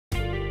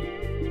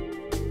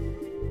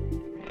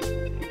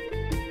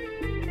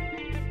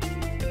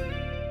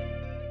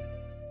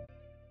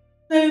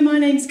Hello, my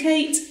name's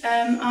Kate.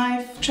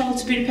 I've travelled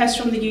to Budapest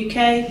from the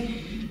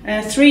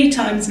UK 3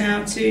 times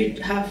now to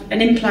have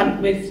an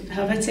implant with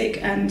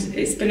Helvetic, and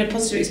it's been a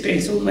positive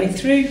experience all the way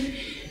through.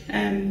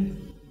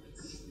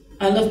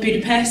 I love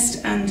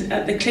Budapest, and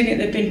at the clinic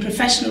they've been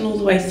professional all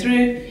the way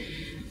through.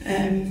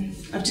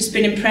 I've just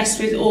been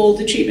impressed with all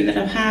the treatment that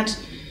I've had,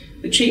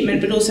 the treatment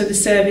but also the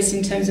service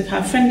in terms of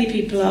how friendly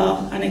people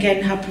are, and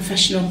again how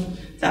professional.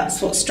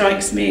 That's what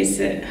strikes me, is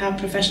that how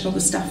professional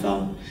the staff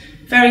are.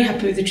 Very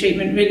happy with the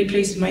treatment, really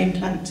pleased with my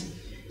implant.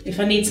 If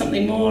I need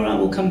something more, I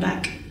will come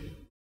back.